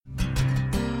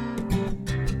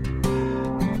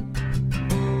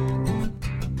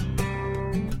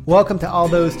Welcome to all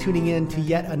those tuning in to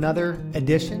yet another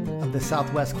edition of the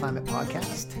Southwest Climate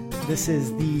Podcast. This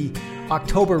is the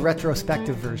October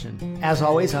retrospective version. As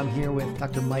always, I'm here with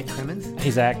Dr. Mike Crimmins.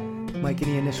 Hey, Zach. Mike,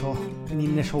 any initial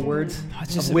words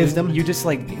of wisdom?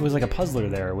 It was like a puzzler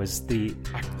there. It was the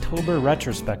October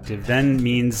retrospective then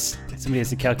means somebody has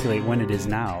to calculate when it is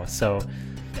now. So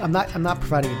I'm not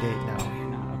providing a date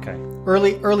now. Okay.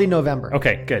 Early November.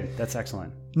 Okay, good. That's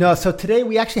excellent. No, so today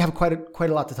we actually have quite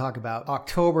a lot to talk about.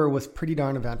 October was pretty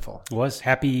darn eventful. It was.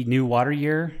 Happy New Water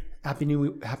Year. Happy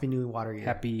New Water Year.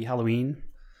 Happy Halloween.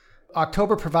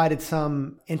 October provided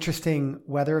some interesting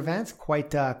weather events,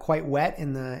 quite wet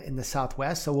in the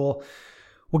Southwest. So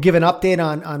we'll give an update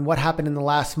on what happened in the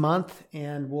last month,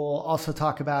 and we'll also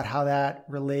talk about how that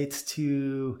relates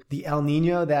to the El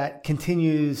Nino that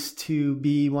continues to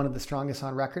be one of the strongest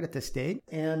on record at this date,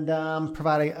 and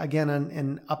provide again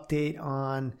an update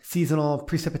on seasonal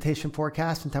precipitation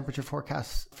forecasts and temperature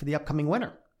forecasts for the upcoming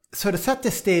winter. So to set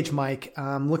this stage, Mike,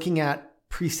 looking at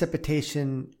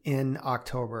precipitation in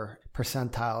October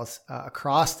percentiles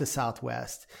across the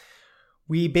Southwest,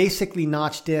 we basically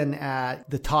notched in at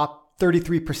the top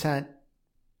 33%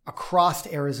 across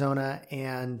Arizona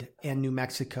and New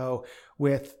Mexico,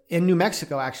 with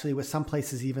some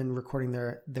places even recording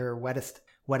their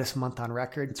wettest month on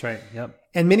record. That's right. Yep.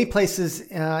 And many places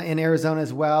in Arizona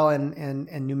as well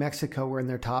and New Mexico were in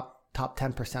their top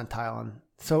 10 percentile. And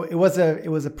so it was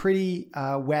a pretty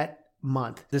wet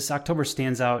month. This October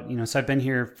stands out, so I've been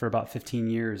here for about 15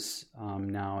 years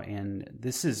now, and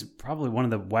this is probably one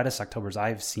of the wettest Octobers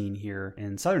I've seen here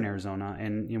in southern Arizona.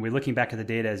 And we're looking back at the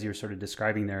data as you're sort of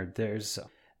describing there's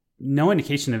no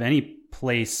indication of any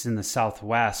place in the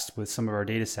Southwest with some of our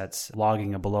data sets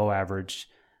logging a below average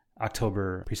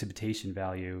October precipitation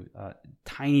value.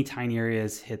 Tiny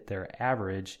areas hit their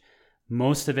average.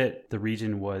 Most of it, the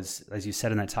region was, as you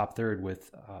said, in that top third with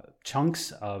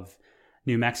chunks of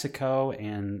New Mexico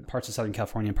and parts of Southern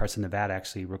California and parts of Nevada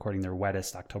actually recording their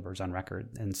wettest Octobers on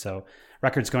record. And so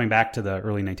records going back to the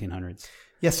early 1900s.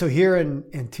 Yeah, so here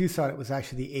in Tucson, it was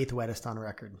actually the 8th wettest on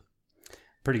record.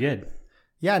 Pretty good.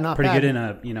 Yeah, not pretty bad. Pretty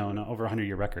good in an over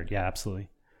 100-year record. Yeah, absolutely.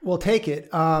 We'll take it.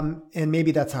 And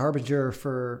maybe that's a harbinger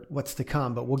for what's to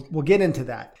come, but we'll get into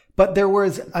that. But there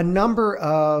was a number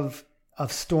of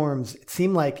storms. It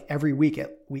seemed like every week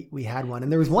we had one.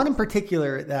 And there was one in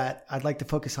particular that I'd like to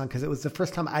focus on because it was the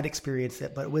first time I'd experienced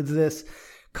it, but it was this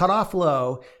cutoff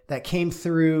low that came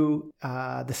through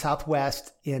the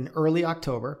Southwest in early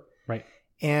October. Right.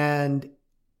 And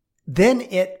then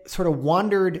it sort of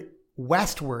wandered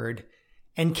westward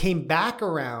and came back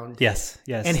around. Yes.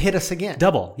 And hit us again.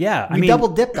 Double. Yeah. We double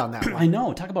dipped on that one. I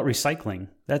know. Talk about recycling.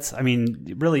 That's,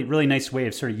 really, really nice way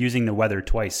of sort of using the weather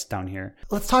twice down here.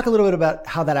 Let's talk a little bit about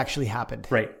how that actually happened.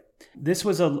 Right. This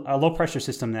was a low pressure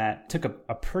system that took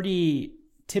a pretty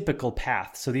typical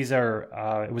path. So these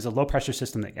are, it was a low pressure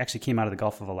system that actually came out of the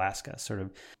Gulf of Alaska, sort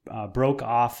of broke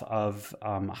off of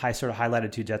high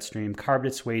latitude jet stream, carved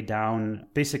its way down.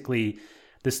 Basically,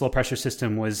 this low pressure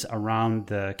system was around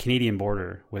the Canadian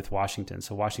border with Washington.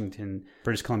 So Washington,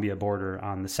 British Columbia border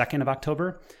on the 2nd of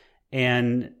October.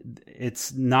 And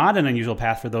it's not an unusual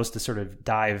path for those to sort of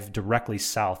dive directly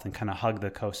south and kind of hug the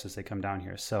coast as they come down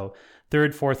here. So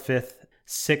 3rd, 4th, 5th,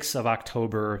 6th of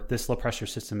October, this low pressure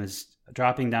system is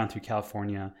dropping down through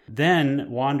California, then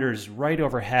wanders right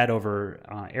overhead over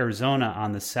Arizona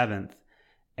on the 7th.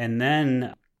 And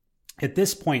then at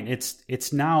this point,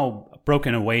 it's now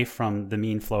broken away from the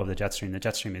mean flow of the jet stream. The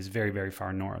jet stream is very, very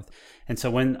far north. And so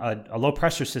when a low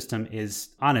pressure system is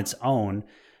on its own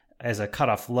as a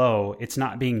cutoff low, it's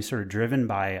not being sort of driven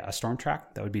by a storm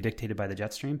track that would be dictated by the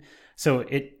jet stream. So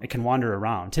it can wander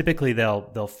around. Typically,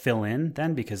 they'll fill in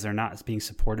then because they're not being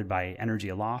supported by energy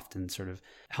aloft and sort of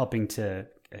helping to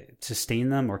sustain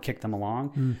them or kick them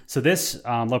along. So this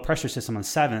low pressure system on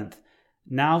 7th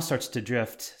now starts to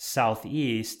drift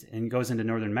southeast and goes into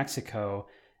northern Mexico.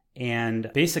 And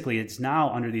basically, it's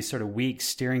now under these sort of weak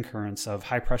steering currents of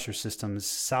high pressure systems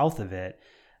south of it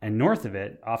and north of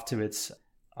it, off to its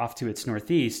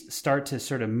northeast, start to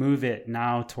sort of move it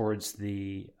now towards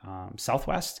the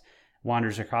southwest,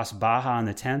 wanders across Baja on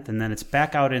the 10th, and then it's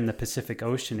back out in the Pacific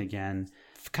Ocean again,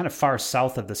 kind of far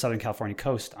south of the Southern California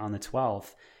coast on the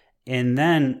 12th. And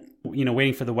then,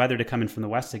 waiting for the weather to come in from the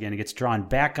west again, it gets drawn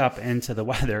back up into the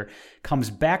weather,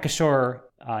 comes back ashore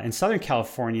in Southern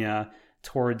California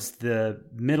towards the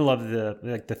middle of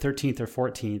the 13th or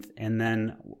 14th, and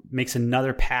then makes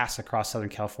another pass across Southern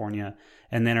California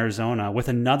and then Arizona with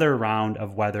another round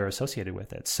of weather associated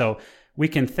with it. So we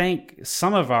can thank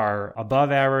some of our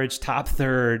above average, top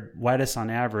third, wettest on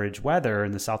average weather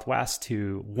in the Southwest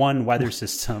to one weather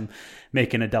system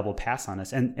making a double pass on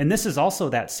us. And this is also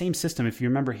that same system. If you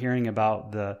remember hearing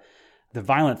about the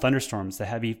violent thunderstorms, the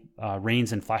heavy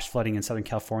rains and flash flooding in Southern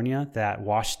California that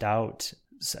washed out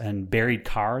and buried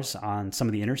cars on some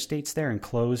of the interstates there and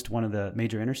closed one of the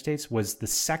major interstates, was the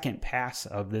second pass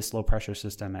of this low pressure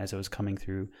system as it was coming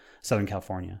through Southern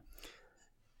California.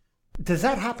 Does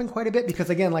that happen quite a bit? Because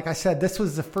again, like I said, this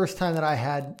was the first time that I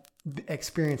had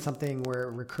experienced something where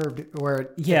it recurved, where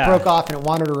it broke off and it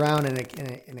wandered around and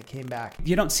it came back.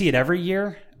 You don't see it every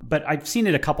year, but I've seen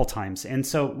it a couple times. And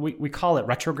so we call it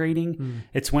retrograding.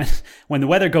 It's when the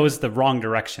weather goes the wrong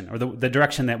direction, or the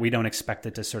direction that we don't expect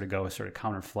it to sort of go, sort of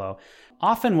counterflow.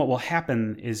 Often what will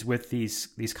happen is with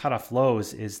these cutoff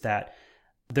lows is that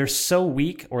they're so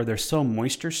weak or they're so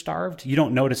moisture starved, you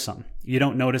don't notice them. You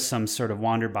don't notice them sort of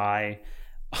wander by,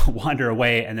 wander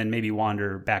away, and then maybe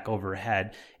wander back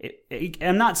overhead.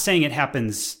 I'm not saying it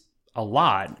happens a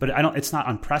lot, but it's not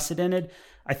unprecedented.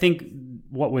 I think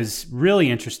what was really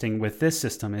interesting with this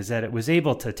system is that it was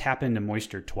able to tap into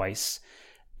moisture twice.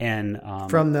 And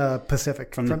from the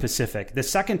Pacific. From the Pacific. The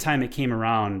second time it came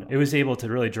around, it was able to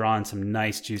really draw in some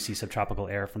nice, juicy subtropical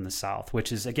air from the south,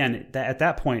 which is, again, at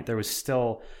that point, there was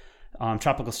still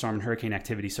tropical storm and hurricane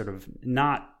activity sort of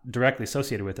not directly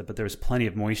associated with it, but there was plenty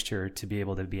of moisture to be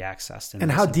able to be accessed.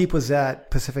 And how deep was that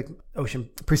Pacific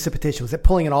Ocean precipitation? Was it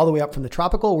pulling it all the way up from the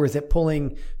tropical, or was it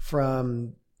pulling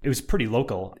from... It was pretty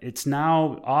local. It's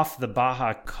now off the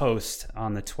Baja coast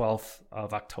on the 12th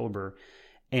of October.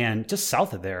 And just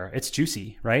south of there, it's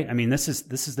juicy, right? I mean, this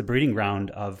is the breeding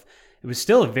ground of, it was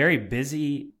still a very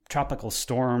busy tropical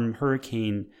storm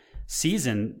hurricane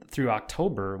season through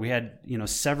October. We had,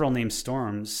 several named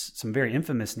storms, some very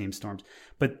infamous named storms,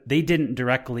 but they didn't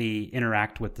directly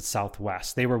interact with the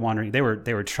Southwest. They were wandering, they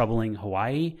were troubling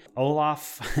Hawaii.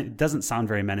 Olaf, it doesn't sound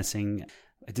very menacing.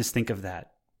 I just think of that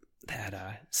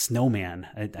snowman.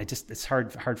 It's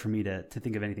hard for me to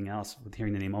think of anything else with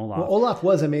hearing the name Olaf. Well, Olaf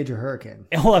was a major hurricane.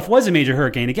 Olaf was a major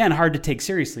hurricane. Again, hard to take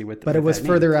seriously but it was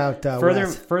further out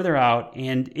west. Further out,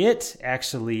 and it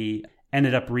actually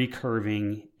ended up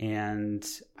recurving, and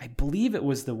I believe it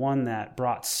was the one that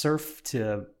brought surf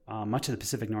to much of the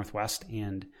Pacific Northwest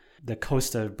and the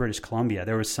coast of British Columbia.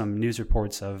 There was some news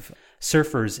reports of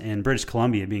surfers in British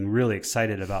Columbia being really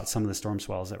excited about some of the storm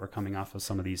swells that were coming off of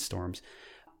some of these storms.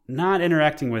 Not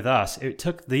interacting with us. It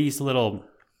took this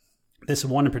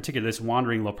one in particular, this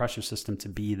wandering low pressure system, to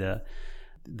be the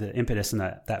impetus and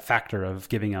that factor of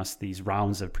giving us these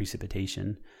rounds of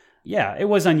precipitation. Yeah, it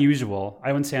was unusual.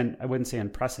 I wouldn't say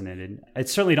unprecedented. I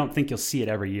certainly don't think you'll see it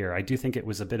every year. I do think it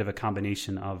was a bit of a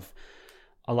combination of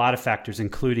a lot of factors,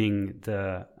 including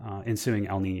the ensuing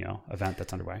El Nino event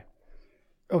that's underway.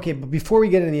 Okay, but before we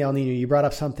get into the El Nino, you brought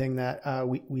up something that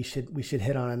we should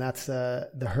hit on, and that's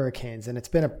the hurricanes. And it's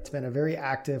been a very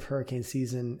active hurricane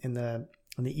season in the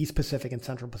East Pacific and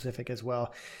Central Pacific as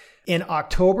well. In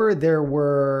October, there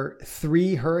were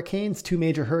 3 hurricanes, 2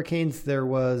 major hurricanes. There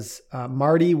was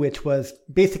Marty, which was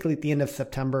basically at the end of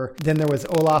September. Then there was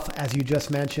Olaf, as you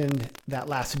just mentioned, that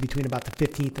lasted between about the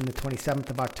 15th and the 27th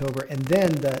of October. And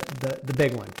then the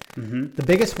big one, the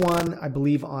biggest one, I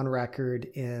believe, on record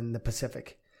in the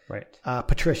Pacific. Right.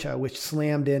 Patricia, which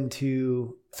slammed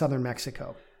into southern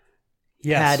Mexico.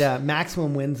 Yes. Had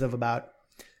maximum winds of about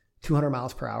 200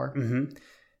 miles per hour. Mm-hmm.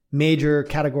 Major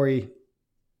category,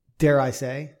 dare I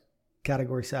say,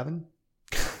 category 7.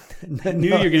 I knew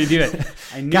you were going to do it.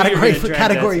 I knew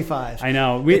category 5. I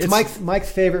know. It's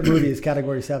Mike's favorite movie is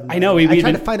Category 7. I know. I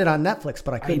tried to find it on Netflix,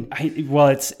 but I couldn't.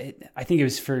 I think it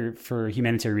was for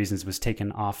humanitarian reasons. It was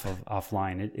taken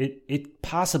offline. It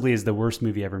possibly is the worst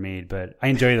movie ever made, but I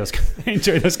enjoy those. I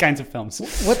enjoy those kinds of films.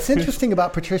 What's interesting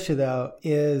about Patricia, though,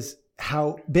 is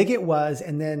how big it was,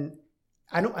 and then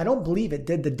I don't believe it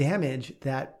did the damage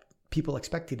that people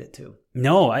expected it to.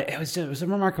 No, it was a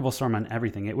remarkable storm on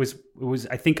everything. It was.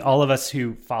 I think all of us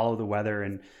who follow the weather,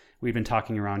 and we've been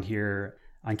talking around here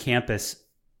on campus,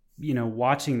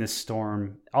 watching this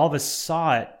storm, all of us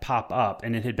saw it pop up,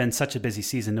 and it had been such a busy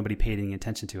season, nobody paid any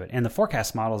attention to it. And the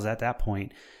forecast models at that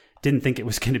point didn't think it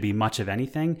was going to be much of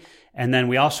anything. And then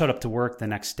we all showed up to work the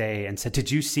next day and said,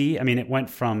 "Did you see?" I mean, it went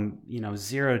from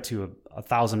 0 to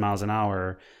 1,000 miles an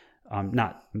hour,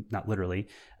 not literally.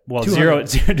 Well, 0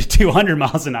 to 200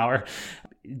 miles an hour.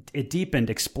 It deepened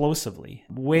explosively,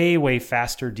 way, way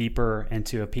faster, deeper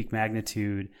into a peak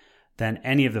magnitude than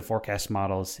any of the forecast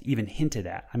models even hinted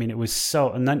at. I mean, it was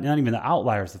so, not even the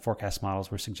outliers, the forecast models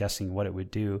were suggesting what it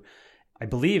would do. I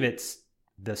believe it's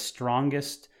the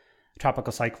strongest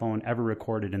tropical cyclone ever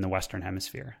recorded in the Western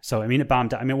Hemisphere. So, I mean, it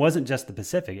bombed. I mean, it wasn't just the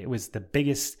Pacific. It was the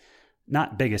biggest,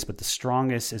 not biggest, but the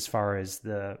strongest as far as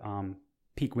the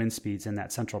peak wind speeds and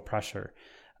that central pressure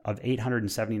of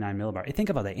 879 millibars. I think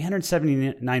about that,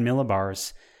 879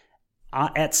 millibars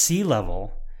at sea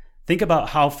level. Think about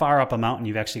how far up a mountain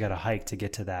you've actually got to hike to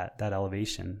get to that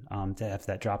elevation, to have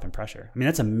that drop in pressure. I mean,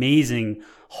 that's an amazing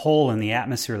hole in the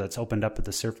atmosphere that's opened up at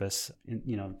the surface,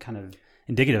 kind of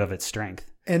indicative of its strength.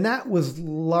 And that was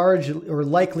largely or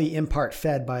likely in part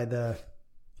fed by the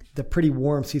pretty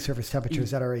warm sea surface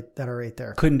temperatures that are right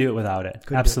there. Couldn't do it without it.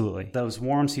 Absolutely. Those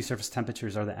warm sea surface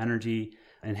temperatures are the energy,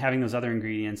 and having those other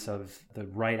ingredients of the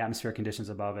right atmospheric conditions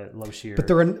above it, low shear. But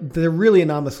they're really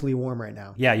anomalously warm right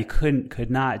now. Yeah, you could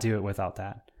not do it without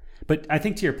that. But I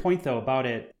think to your point though about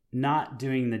it not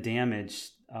doing the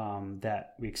damage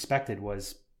that we expected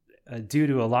was due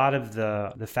to a lot of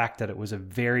the fact that it was a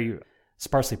very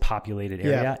sparsely populated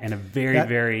area and a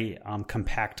very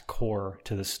compact core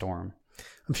to the storm.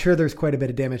 I'm sure there's quite a bit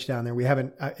of damage down there. We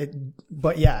haven't,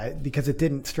 because it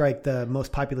didn't strike the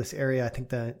most populous area. I think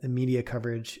the media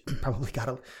coverage probably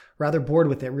got rather bored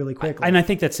with it really quickly. And I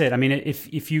think that's it. I mean,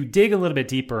 if you dig a little bit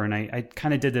deeper, and I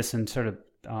kind of did this in sort of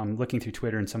looking through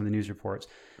Twitter and some of the news reports,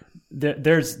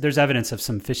 there's evidence of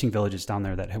some fishing villages down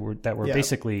there that were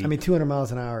basically 200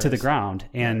 miles an hour to the ground,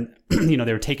 and they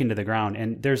were taken to the ground.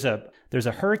 And there's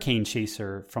a hurricane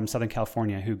chaser from Southern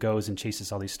California who goes and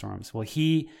chases all these storms. Well,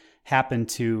 he happened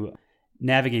to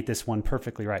navigate this one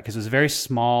perfectly right, because it was a very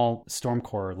small storm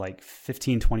core, like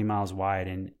 15, 20 miles wide.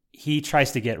 And he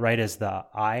tries to get right as the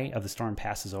eye of the storm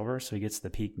passes over, so he gets the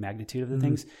peak magnitude of the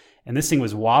things. And this thing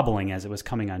was wobbling as it was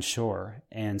coming on shore.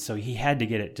 And so he had to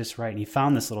get it just right. And he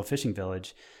found this little fishing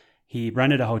village. He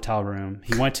rented a hotel room.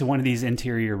 He went to one of these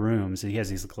interior rooms. He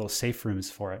has these little safe rooms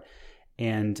for it.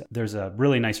 And there's a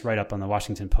really nice write-up on the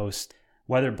Washington Post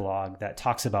weather blog that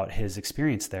talks about his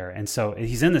experience there. And so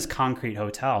he's in this concrete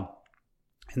hotel,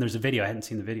 and there's a video. I hadn't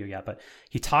seen the video yet, but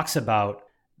he talks about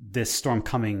this storm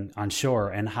coming on shore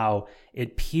and how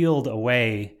it peeled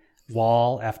away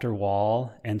wall after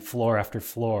wall and floor after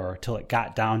floor till it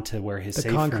got down to where his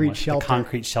safe room was, the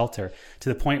concrete shelter, to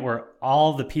the point where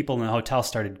all the people in the hotel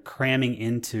started cramming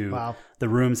into the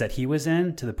rooms that he was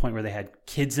in, to the point where they had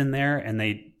kids in there and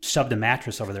they shoved a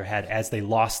mattress over their head as they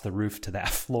lost the roof to that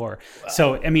floor. Wow.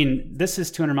 So, I mean, this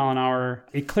is 200 mile an hour.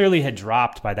 It clearly had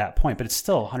dropped by that point, but it's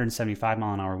still 175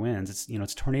 mile an hour winds.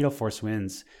 It's tornado force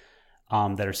winds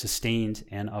that are sustained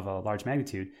and of a large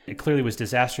magnitude. It clearly was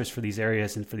disastrous for these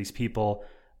areas and for these people,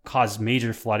 caused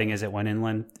major flooding as it went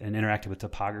inland and interacted with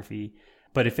topography.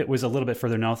 But if it was a little bit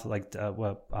further north, like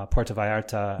Puerto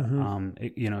Vallarta,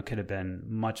 it could have been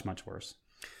much, much worse.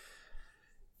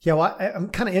 Yeah, well, I'm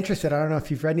kind of interested. I don't know if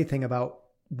you've read anything about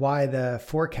why the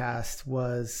forecast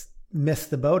was missed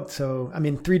the boat. So, I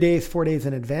mean, 4 days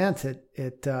in advance,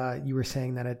 you were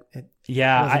saying that it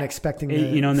wasn't expecting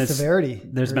the severity.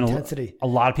 There's been intensity. A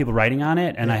lot of people writing on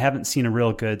it, and I haven't seen a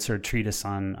real good sort of treatise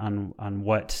on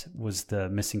what was the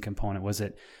missing component. Was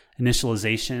it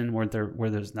initialization? Where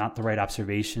there's not the right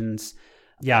observations?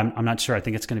 Yeah, I'm not sure. I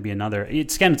think it's going to be another.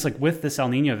 It's like with this El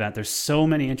Nino event, there's so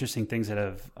many interesting things that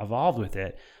have evolved with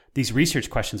it. These research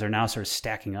questions are now sort of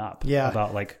stacking up. Yeah.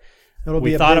 About like,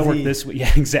 we thought it worked this way.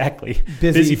 Yeah, exactly.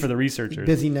 Busy for the researchers.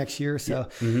 Busy next year. So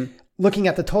looking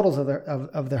at the totals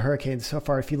of the hurricanes so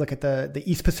far, if you look at the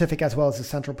East Pacific as well as the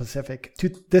Central Pacific,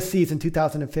 this season,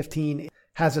 2015,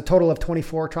 has a total of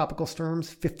 24 tropical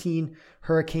storms, 15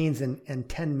 hurricanes, and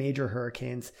 10 major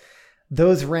hurricanes.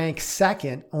 Those rank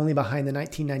second only behind the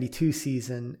 1992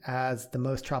 season as the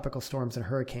most tropical storms and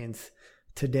hurricanes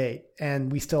to date.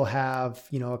 And we still have,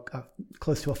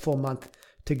 close to a full month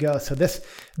to go. So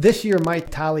this year might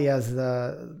tally as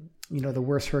the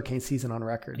worst hurricane season on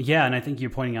record. Yeah, and I think you're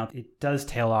pointing out it does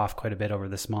tail off quite a bit over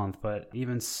this month, but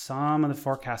even some of the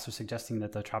forecasts are suggesting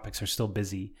that the tropics are still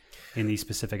busy in the East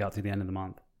Pacific out through the end of the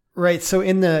month. Right. So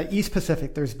in the East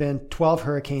Pacific, there's been 12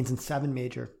 hurricanes and 7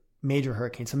 major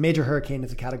hurricanes. So major hurricane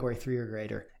is a category 3 or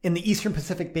greater. In the Eastern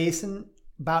Pacific Basin,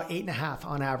 about 8.5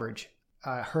 on average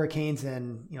hurricanes,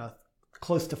 and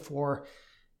close to 4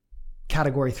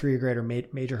 category 3 or greater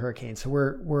major hurricanes. So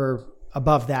we're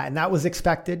above that, and that was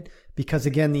expected because,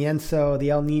 again, the ENSO, the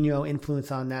El Nino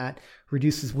influence on that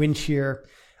reduces wind shear.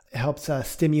 It helps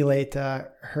stimulate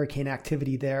hurricane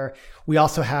activity there. We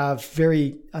also have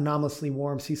very anomalously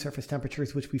warm sea surface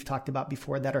temperatures, which we've talked about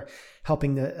before, that are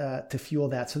helping to fuel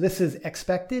that. So this is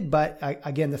expected, but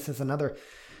again, this is another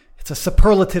it's a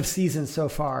superlative season so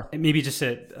far. And maybe just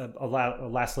a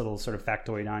last little sort of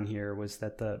factoid on here was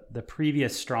that the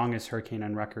previous strongest hurricane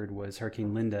on record was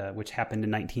Hurricane Linda, which happened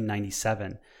in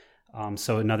 1997.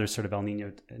 So another sort of El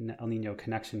Nino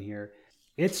connection here.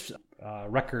 Its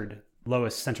record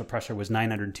lowest central pressure was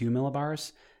 902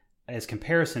 millibars. As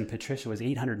comparison, Patricia was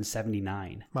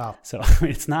 879. Wow. So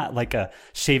it's not like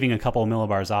shaving a couple of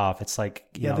millibars off. It's like,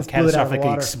 you know,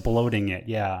 catastrophically exploding it.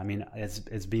 Yeah. I mean,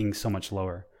 it's being so much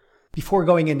lower. Before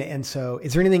going into ENSO,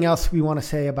 is there anything else we want to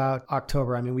say about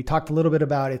October? I mean, we talked a little bit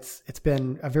about it's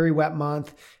been a very wet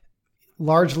month,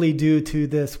 largely due to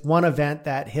this one event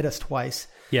that hit us twice.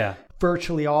 Yeah.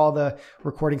 Virtually all the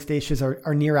recording stations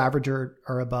are near average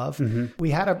or above. Mm-hmm.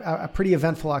 We had a pretty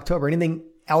eventful October. Anything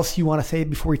else you want to say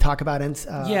before we talk about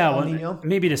El Nino?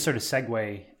 Maybe to sort of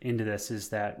segue into this is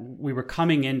that we were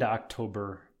coming into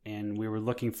October and we were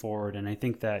looking forward. And I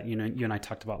think that, you and I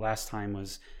talked about last time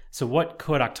was, so what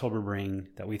could October bring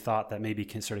that we thought that maybe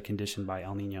sort of conditioned by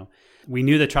El Nino? We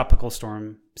knew the tropical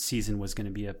storm season was going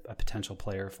to be a potential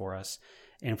player for us.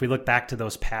 And if we look back to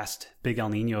those past big El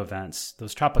Nino events,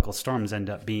 those tropical storms end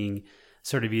up being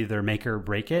sort of either make or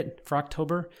break it for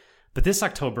October. But this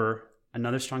October,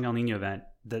 another strong El Nino event,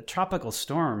 the tropical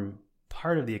storm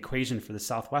part of the equation for the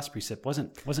Southwest precip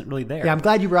wasn't really there. Yeah, I'm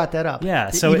glad you brought that up.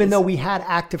 Yeah, so even though we had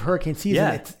active hurricane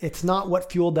season, it's not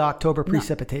what fueled the October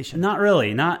precipitation. Not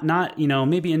really. Not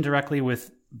maybe indirectly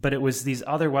but it was these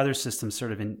other weather systems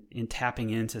sort of in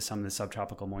tapping into some of the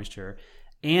subtropical moisture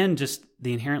and just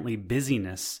the inherently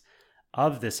busyness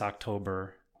of this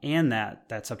October and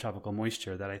that subtropical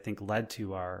moisture that I think led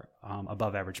to our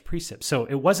above average precip. So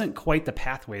it wasn't quite the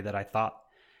pathway that I thought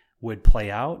would play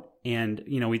out. And,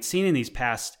 we'd seen in these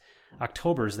past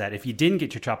Octobers that if you didn't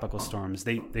get your tropical storms,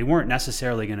 they weren't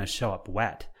necessarily going to show up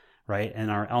wet, right?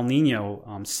 And our El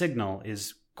Nino signal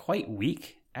is quite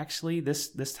weak, actually,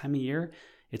 this time of year.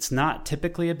 It's not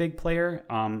typically a big player.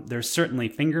 There's certainly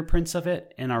fingerprints of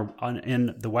it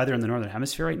in the weather in the Northern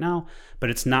Hemisphere right now, but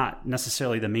it's not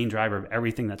necessarily the main driver of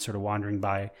everything that's sort of wandering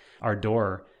by our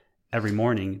door every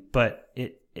morning. But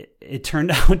it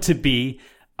turned out to be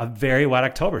a very wet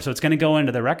October. So it's going to go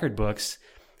into the record books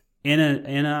in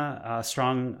a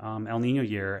strong El Nino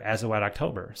year as a wet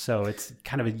October. So it's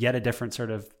kind of yet a different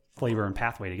sort of flavor and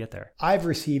pathway to get there. I've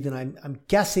received, and I'm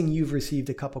guessing you've received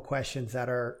a couple questions that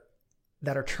are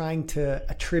trying to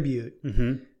attribute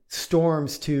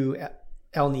storms to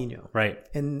El Nino. Right.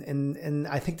 And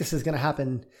I think this is going to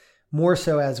happen more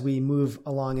so as we move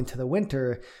along into the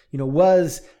winter.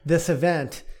 Was this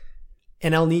event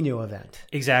an El Nino event?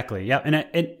 Exactly. Yeah. And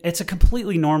it's a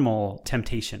completely normal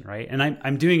temptation, right? And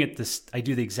I'm doing it I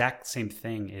do the exact same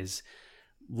thing, is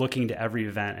looking to every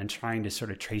event and trying to sort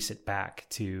of trace it back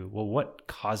to, well, what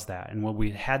caused that? And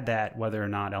we had that whether or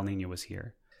not El Nino was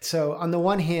here. So on the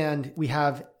one hand, we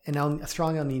have a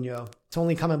strong El Nino. It's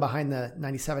only coming behind the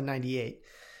 97, 98.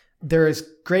 There is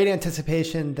great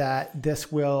anticipation that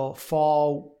this will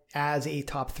fall as a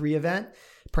top 3 event.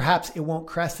 Perhaps it won't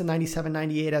crest the 97,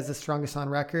 98 as the strongest on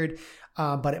record,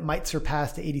 but it might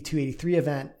surpass the 82, 83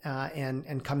 event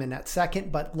and come in at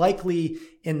second, but likely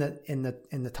in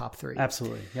the top 3.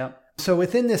 Absolutely. Yep. So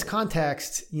within this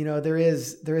context, there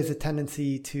is a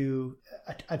tendency to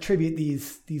attribute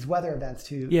these weather events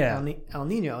to El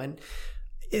Nino, and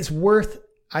it's worth,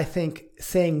 I think,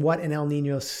 saying what an El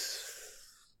Nino.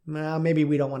 Maybe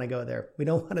we don't want to go there. We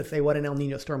don't want to say what an El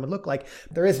Nino storm would look like.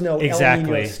 There is no El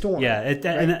Nino storm. Yeah,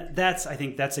 and I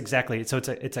think that's exactly it. So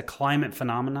it's a climate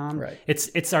phenomenon. Right.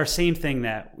 It's our same thing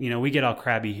that we get all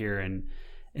crabby here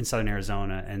in Southern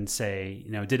Arizona and say,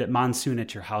 did it monsoon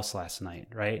at your house last night?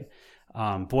 Right.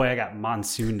 Boy, I got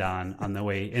monsooned on the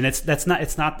way, and it's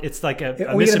like a.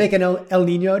 Are we gonna make an El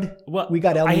Nino? Well, we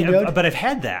got El Nino, but I've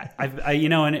had that.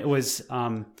 And it was.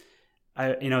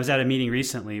 I was at a meeting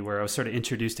recently where I was sort of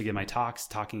introduced to give my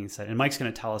talking and Mike's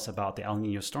going to tell us about the El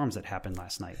Nino storms that happened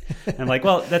last night. And I'm like,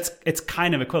 well, it's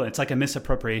kind of equivalent. It's like a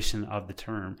misappropriation of the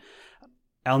term.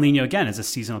 El Nino, again, is a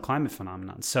seasonal climate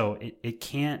phenomenon. So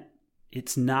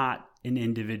it's not an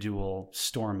individual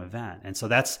storm event. And so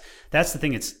that's the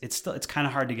thing. It's kind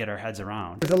of hard to get our heads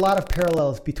around. There's a lot of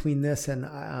parallels between this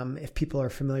and if people are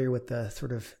familiar with the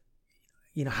sort of,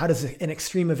 how does an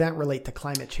extreme event relate to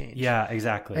climate change? Yeah,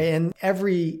 exactly. And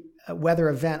every weather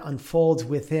event unfolds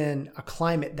within a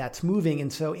climate that's moving.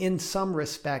 And so in some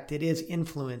respect, it is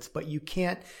influenced, but you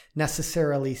can't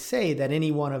necessarily say that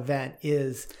any one event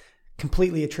is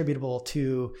completely attributable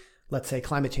to, let's say,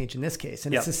 climate change in this case.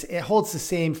 And it holds the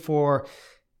same for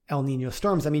El Nino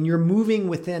storms. I mean, you're moving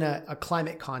within a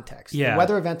climate context. Yeah. The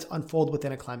weather events unfold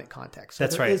within a climate context. So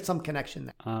That's there right. is some connection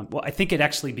there. Well, I think it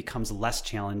actually becomes less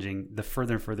challenging the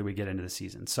further and further we get into the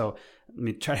season. So let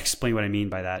me try to explain what I mean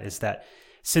by that is that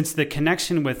since the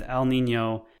connection with El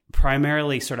Nino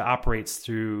primarily sort of operates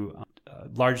through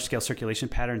large scale circulation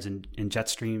patterns and jet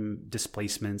stream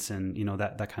displacements and,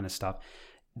 that kind of stuff,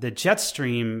 the jet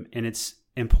stream and its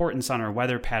importance on our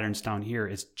weather patterns down here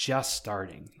is just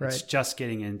starting. Right. It's just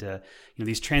getting into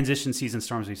these transition season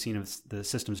storms we've seen of the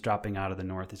systems dropping out of the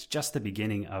north. It's just the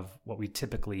beginning of what we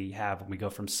typically have when we go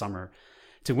from summer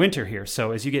to winter here.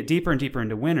 So as you get deeper and deeper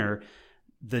into winter,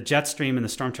 the jet stream and the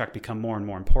storm track become more and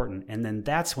more important. And then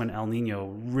that's when El Nino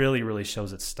really, really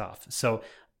shows its stuff. So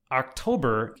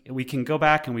October, we can go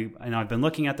back and I've been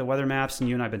looking at the weather maps and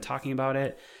you and I have been talking about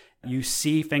it. You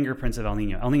see fingerprints of El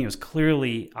Nino. El Nino is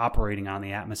clearly operating on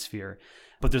the atmosphere,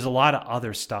 but there's a lot of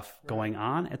other stuff going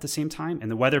on at the same time.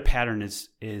 And the weather pattern is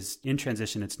in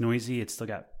transition. It's noisy. It's still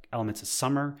got elements of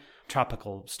summer,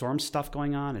 tropical storm stuff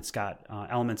going on. It's got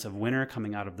elements of winter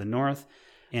coming out of the north.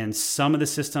 And some of the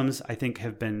systems, I think,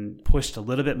 have been pushed a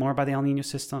little bit more by the El Nino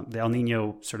system, the El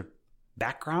Nino sort of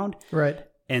background. Right.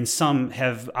 And some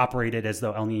have operated as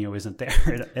though El Nino isn't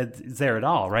there at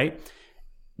all, right?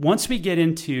 Once we get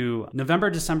into November,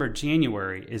 December,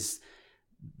 January, is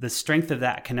the strength of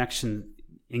that connection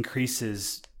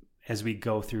increases as we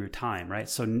go through time, right?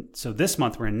 So this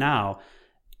month we're in now,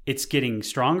 it's getting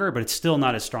stronger, but it's still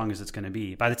not as strong as it's going to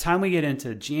be. By the time we get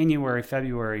into January,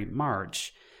 February,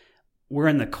 March, we're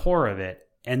in the core of it.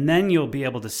 And then you'll be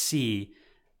able to see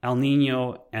El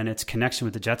Nino and its connection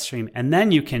with the jet stream. And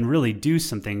then you can really do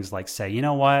some things like say, you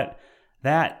know what?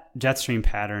 That jet stream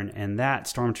pattern and that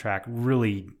storm track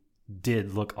really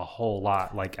did look a whole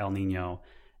lot like El Nino.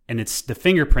 And it's the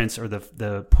fingerprints or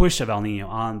the push of El Nino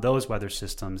on those weather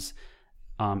systems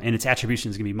and its attribution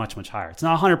is going to be much, much higher. It's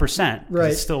not 100%. Right.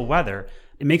 It's still weather.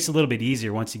 It makes it a little bit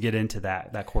easier once you get into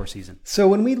that core season. So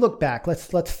when we look back,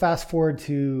 let's fast forward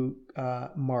to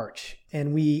March,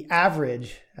 and we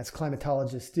average, as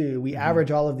climatologists do, we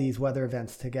average all of these weather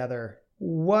events together.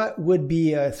 What would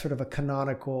be a sort of a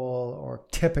canonical or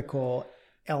typical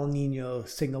El Nino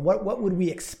signal? What would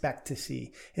we expect to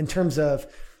see in terms of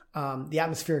the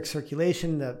atmospheric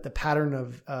circulation, the pattern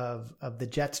of the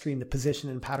jet stream, the position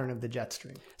and pattern of the jet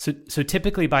stream? So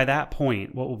typically by that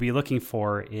point, what we'll be looking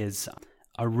for is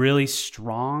a really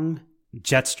strong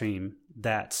jet stream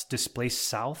that's displaced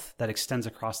south that extends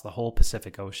across the whole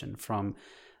Pacific Ocean from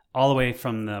all the way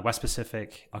from the West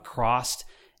Pacific across.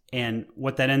 And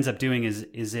what that ends up doing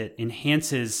is it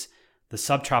enhances the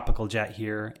subtropical jet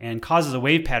here and causes a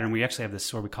wave pattern. We actually have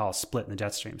this what we call a split in the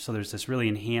jet stream. So there's this really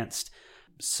enhanced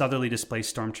southerly displaced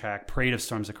storm track, parade of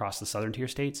storms across the southern tier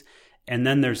states. And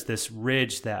then there's this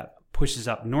ridge that pushes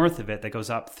up north of it that goes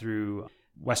up through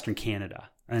Western Canada.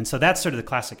 And so that's sort of the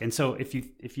classic. And so if you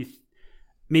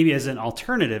maybe as an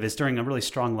alternative is during a really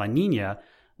strong La Nina,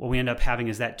 what we end up having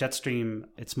is that jet stream,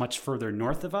 it's much further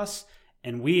north of us.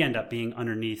 And we end up being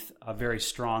underneath a very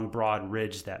strong, broad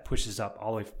ridge that pushes up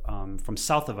all the way from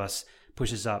south of us,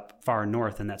 pushes up far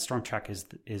north. And that storm track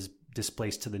is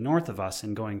displaced to the north of us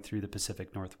and going through the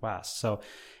Pacific Northwest. So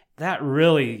that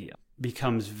really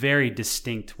becomes very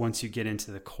distinct once you get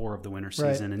into the core of the winter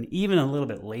season, right. And even a little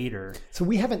bit later. So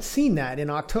we haven't seen that in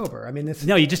October. I mean,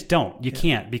 no, you just don't. You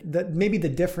can't. Maybe the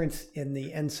difference in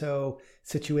the ENSO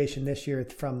situation this year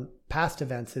from past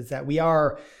events is that we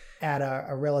are at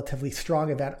a relatively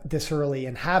strong event this early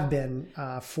and have been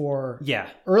for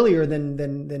earlier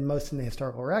than most in the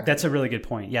historical record. That's a really good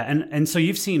point. Yeah. And so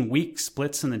you've seen weak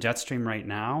splits in the jet stream right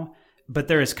now, but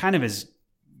they're as kind of as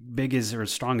big as or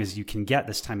as strong as you can get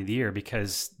this time of the year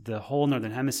because the whole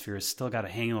northern hemisphere has still got a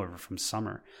hangover from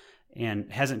summer and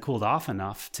hasn't cooled off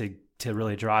enough to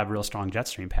really drive a real strong jet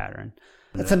stream pattern.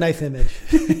 That's a nice image.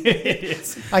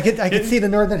 I could see the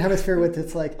northern hemisphere with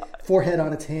its like forehead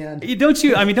on its hand. Don't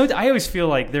you? I mean, I always feel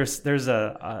like there's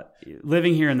a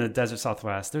living here in the desert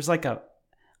Southwest. There's like a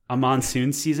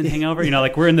monsoon season hangover. You know,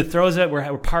 like we're in the throes of it. We're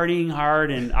partying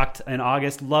hard in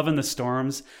August, loving the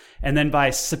storms, and then by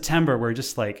September we're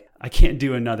just like, I can't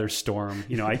do another storm.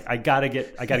 You know, I gotta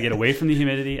get away from the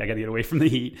humidity. I gotta get away from the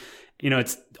heat. You know,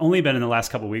 it's only been in the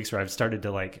last couple of weeks where I've started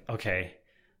to like, okay,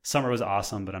 summer was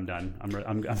awesome, but I'm done. I'm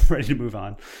ready to move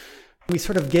on. We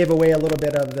sort of gave away a little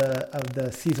bit of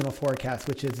the seasonal forecast,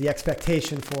 which is the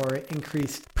expectation for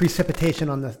increased precipitation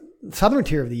on the southern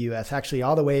tier of the U.S., actually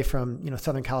all the way from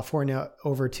Southern California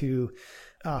over to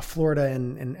Florida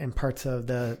and parts of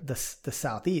the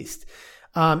southeast.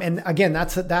 And again,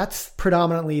 that's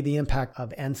predominantly the impact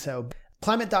of ENSO.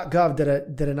 Climate.gov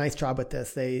did a nice job with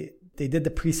this. They did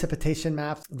the precipitation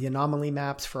maps, the anomaly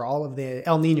maps for all of the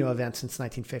El Nino events since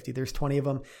 1950. There's 20 of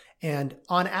them. And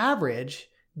on average,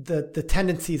 the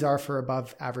tendencies are for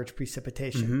above average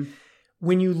precipitation. Mm-hmm.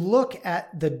 When you look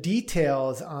at the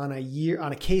details on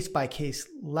a case by case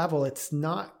level, it's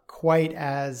not quite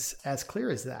as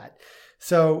clear as that.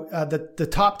 So the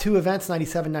top two events,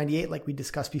 97, 98, like we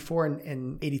discussed before,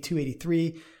 and 82,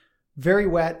 83, very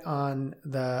wet on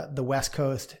the West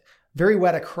Coast, very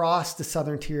wet across the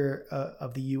southern tier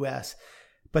of the U.S.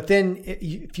 But then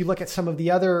if you look at some of the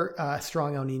other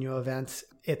strong El Nino events,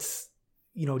 it's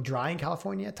dry in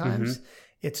California at times. Mm-hmm.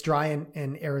 It's dry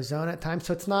in Arizona at times.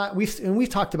 So it's not, we've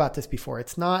talked about this before.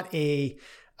 It's not a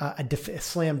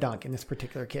slam dunk in this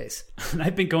particular case. And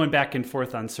I've been going back and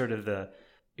forth on sort of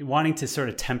wanting to sort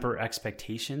of temper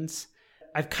expectations.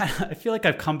 I feel like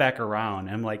I've come back around.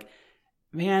 I'm like,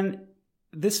 man,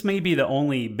 this may be the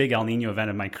only big El Nino event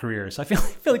of my career. So I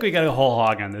feel like we got a whole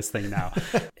hog on this thing now.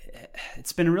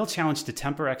 It's been a real challenge to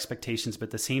temper expectations, but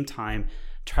at the same time,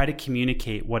 try to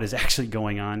communicate what is actually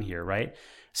going on here, right?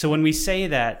 So when we say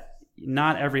that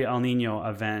not every El Nino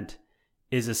event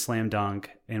is a slam dunk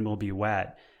and will be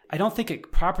wet, I don't think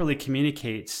it properly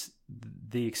communicates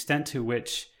the extent to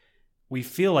which we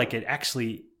feel like it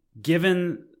actually,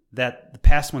 given that the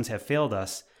past ones have failed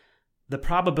us, the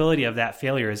probability of that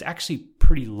failure is actually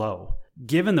pretty low,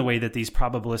 given the way that these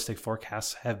probabilistic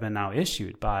forecasts have been now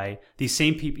issued by these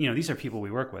same people. These are people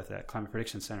we work with at Climate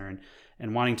Prediction Center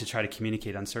and wanting to try to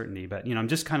communicate uncertainty. But, I'm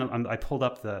just I pulled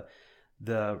up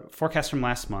the forecast from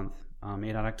last month,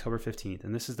 made on October 15th.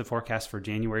 And this is the forecast for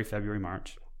January, February,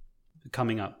 March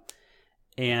coming up.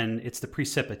 And it's the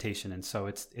precipitation. And so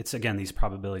it's again, these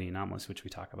probability anomalies, which we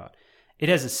talk about. It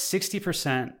has a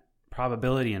 60%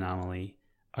 probability anomaly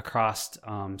across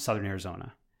southern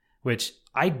Arizona, which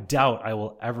I doubt I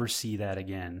will ever see that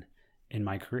again in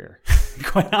my career,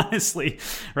 quite honestly,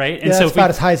 right? And yeah, so it's about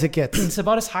as high as it gets. It's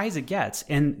about as high as it gets.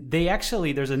 And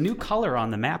there's a new color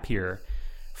on the map here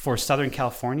for Southern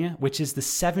California, which is the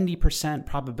 70%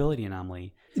 probability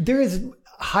anomaly. There is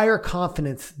higher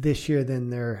confidence this year than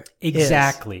there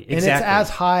Exactly. is. And it's as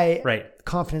high right.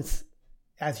 confidence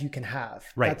as you can have.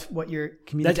 Right. That's what you're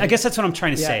communicating. I guess that's what I'm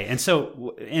trying to say. And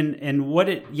so,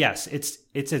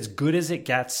 it's as good as it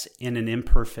gets in an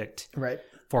imperfect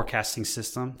forecasting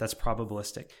system that's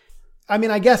probabilistic. I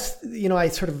mean, I guess, I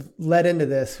sort of led into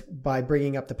this by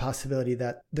bringing up the possibility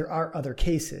that there are other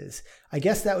cases. I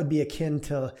guess that would be akin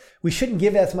to, we shouldn't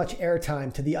give as much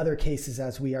airtime to the other cases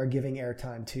as we are giving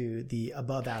airtime to the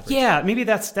above average. Yeah, maybe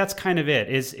that's kind of it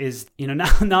is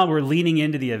now we're leaning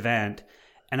into the event,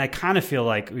 and I kind of feel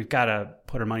like we've got to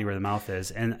put our money where the mouth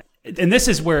is. And this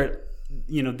is where,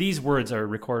 these words are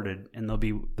recorded and they'll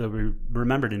be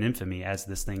remembered in infamy as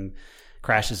this thing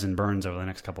crashes and burns over the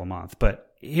next couple of months. But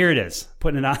here it is,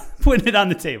 putting it on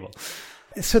the table.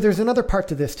 So there's another part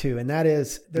to this too, and that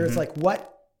is there's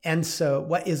what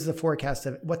is the forecast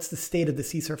of what's the state of the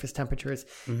sea surface temperatures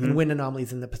and wind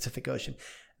anomalies in the Pacific Ocean?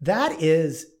 That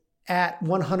is at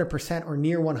 100% or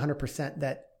near 100%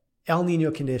 that El Nino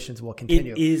conditions will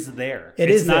continue. It is there.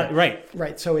 It's not there. Right.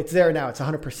 Right. So it's there now. It's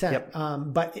 100%. Yep.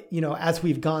 But as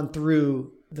we've gone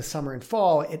through the summer and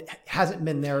fall, it hasn't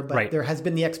been there, but there has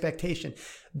been the expectation.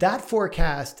 That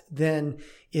forecast then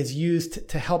is used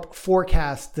to help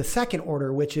forecast the second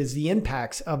order, which is the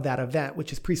impacts of that event,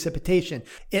 which is precipitation.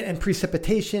 And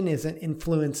precipitation is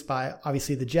influenced by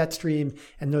obviously the jet stream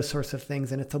and those sorts of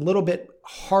things. And it's a little bit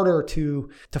harder to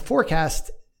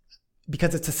forecast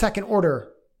because it's a second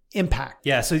order impact.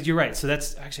 Yeah, so you're right. So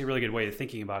that's actually a really good way of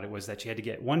thinking about it, was that you had to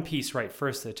get one piece right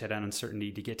first that had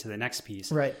uncertainty to get to the next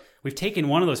piece. Right. We've taken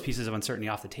one of those pieces of uncertainty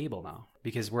off the table now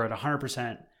because we're at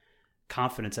 100%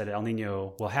 confidence that El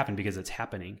Nino will happen because it's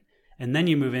happening. And then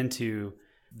you move into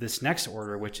this next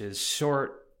order, which is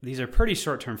short. These are pretty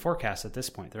short-term forecasts at this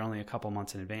point. They're only a couple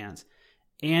months in advance.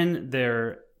 And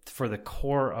they're for the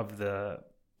core of the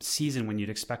season when you'd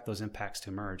expect those impacts to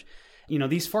emerge.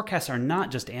 These forecasts are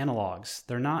not just analogs.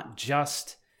 They're not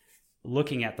just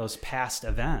looking at those past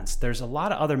events. There's a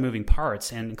lot of other moving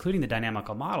parts, and including the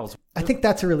dynamical models. I think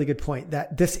that's a really good point,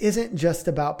 that this isn't just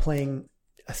about playing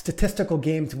statistical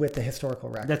games with the historical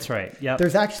record. That's right. Yeah.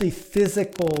 There's actually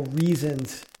physical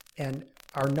reasons and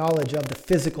our knowledge of the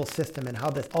physical system and how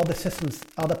all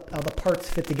the parts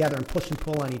fit together and push and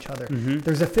pull on each other. Mm-hmm.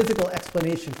 There's a physical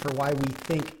explanation for why we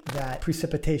think that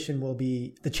precipitation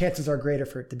the chances are greater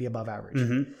for it to be above average.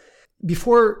 Mm-hmm.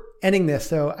 Before ending this,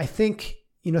 though, I think,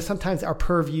 sometimes our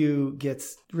purview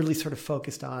gets really sort of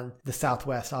focused on the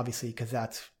Southwest, obviously, because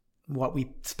that's what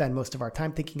we spend most of our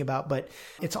time thinking about. But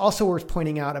it's also worth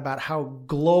pointing out about how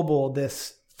global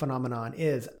this phenomenon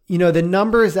is. The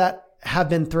numbers that have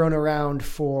been thrown around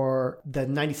for the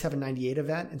 97-98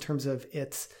 event in terms of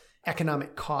its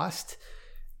economic cost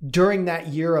during that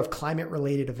year of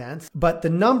climate-related events. But the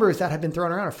numbers that have been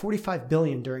thrown around are $45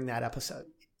 billion during that episode.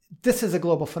 This is a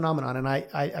global phenomenon, and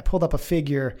I pulled up a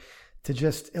figure to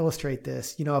just illustrate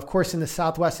this. Of course, in the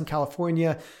Southwest and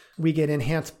California, we get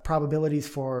enhanced probabilities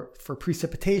for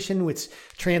precipitation, which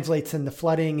translates into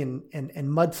flooding and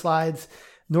mudslides.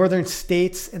 Northern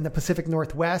states in the Pacific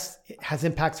Northwest, it has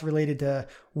impacts related to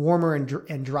warmer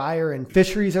and drier, and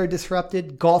fisheries are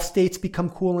disrupted. Gulf states become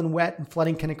cool and wet, and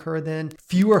flooding can occur then.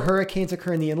 Fewer hurricanes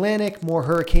occur in the Atlantic. More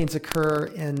hurricanes occur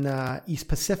in East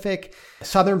Pacific.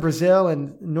 Southern Brazil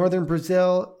and northern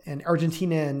Brazil and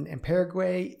Argentina and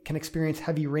Paraguay can experience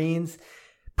heavy rains.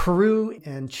 Peru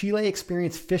and Chile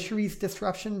experience fisheries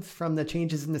disruptions from the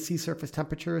changes in the sea surface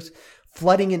temperatures.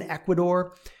 Flooding in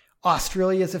Ecuador.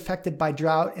 Australia is affected by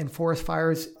drought and forest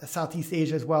fires. Southeast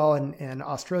Asia as well, and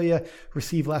Australia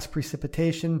receive less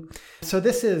precipitation. So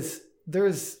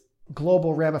there's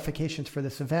global ramifications for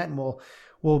this event, and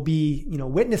we'll be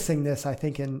witnessing this, I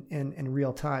think, in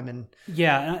real time. And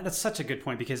yeah, that's such a good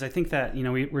point, because I think that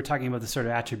we're talking about the sort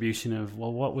of attribution of,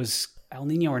 well, what was El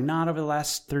Nino or not over the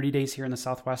last 30 days here in the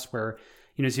Southwest, where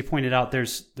as you pointed out,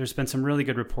 there's been some really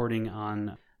good reporting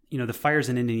on the fires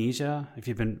in Indonesia, if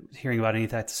you've been hearing about any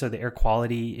of that. So the air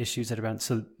quality issues that have been,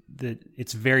 so that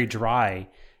it's very dry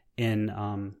in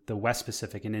the West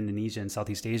Pacific and Indonesia and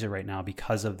Southeast Asia right now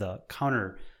because of the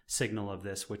counter signal of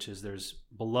this, which is there's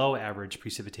below average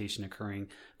precipitation occurring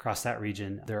across that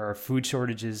region. There are food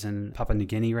shortages in Papua New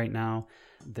Guinea right now.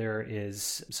 There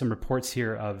is some reports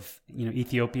here of,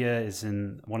 Ethiopia is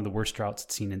in one of the worst droughts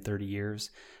it's seen in 30 years.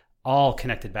 All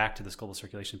connected back to this global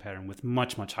circulation pattern with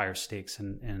much, much higher stakes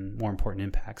and more important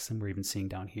impacts than we're even seeing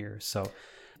down here. So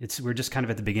we're just kind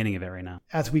of at the beginning of it right now.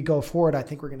 As we go forward, I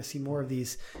think we're going to see more of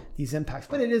these impacts.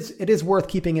 But it is worth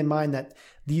keeping in mind that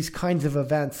these kinds of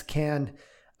events can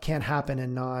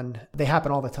happen they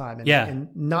happen all the time.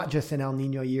 And not just in El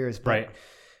Nino years, but right.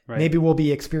 Maybe we'll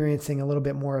be experiencing a little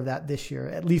bit more of that this year,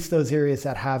 at least those areas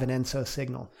that have an ENSO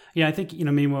signal. Yeah, I think,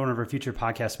 maybe one of our future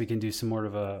podcasts, we can do some more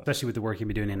of especially with the work you've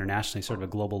been doing internationally, sort of a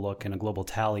global look and a global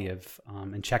tally of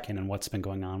and check in on what's been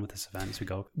going on with this event as we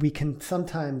go. We can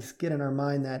sometimes get in our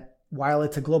mind that while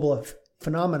it's a global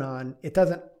phenomenon, it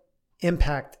doesn't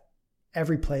impact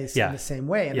every place in the same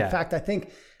way. And in fact, I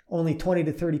think only 20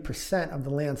 to 30% of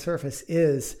the land surface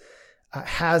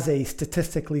has a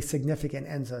statistically significant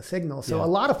ENSO signal. So a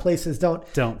lot of places don't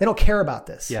care about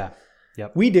this. Yeah.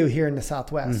 Yep. We do here in the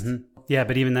Southwest. Mm-hmm. Yeah.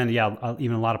 But even then,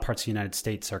 even a lot of parts of the United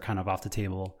States are kind of off the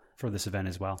table for this event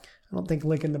as well. I don't think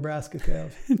Lincoln, Nebraska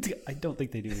does. I don't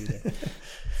think they do either.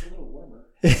 It's a little warmer.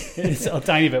 It's a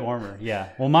tiny bit warmer. Yeah.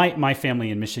 Well, my family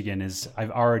in Michigan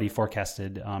I've already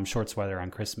forecasted shorts weather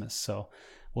on Christmas. So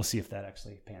we'll see if that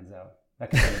actually pans out. That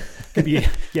could be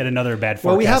yet another bad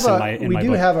forecast. Well, we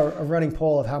do have a running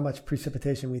poll of how much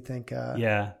precipitation we think.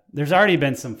 There's already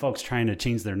been some folks trying to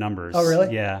change their numbers. Oh,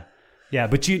 really? Yeah.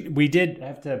 But we did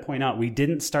have to point out, we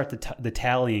didn't start the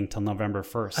tallying till November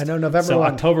 1st. I know November. So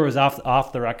 1. October was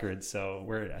off the record. So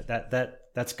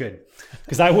that's good,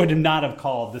 because I would not have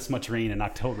called this much rain in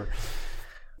October.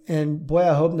 And boy,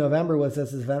 I hope November was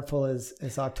as eventful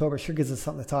as October. Sure gives us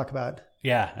something to talk about.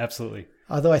 Yeah, absolutely.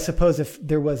 Although I suppose if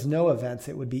there was no events,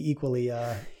 it would be equally.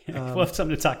 We'll have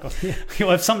something to talk about. We'll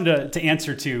have something to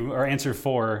answer to or answer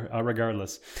for,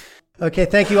 regardless. Okay,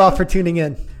 thank you all for tuning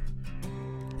in.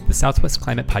 The Southwest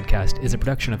Climate Podcast is a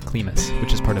production of CLIMAS,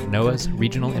 which is part of NOAA's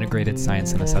Regional Integrated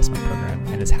Science and Assessment Program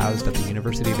and is housed at the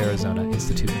University of Arizona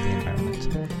Institute of the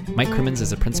Environment. Mike Crimmins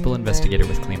is a principal investigator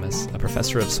with CLIMAS, a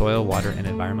professor of soil, water, and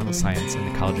environmental science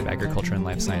in the College of Agriculture and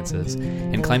Life Sciences,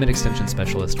 and climate extension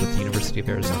specialist with the University of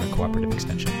Arizona Cooperative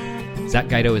Extension. Zach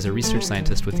Guido is a research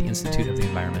scientist with the Institute of the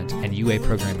Environment and UA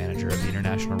program manager of the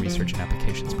International Research and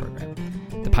Applications Program.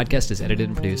 The podcast is edited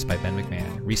and produced by Ben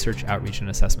McMahon, Research, Outreach, and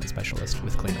Assessment Specialist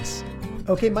with CLIMAS.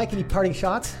 Okay, Mike, any parting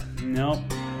shots? No,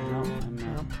 I'm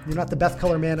not. You're not the best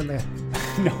color man in the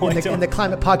in the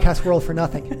climate podcast world for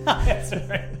nothing. That's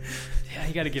right. Yeah,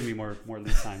 you got to give me more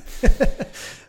lead time.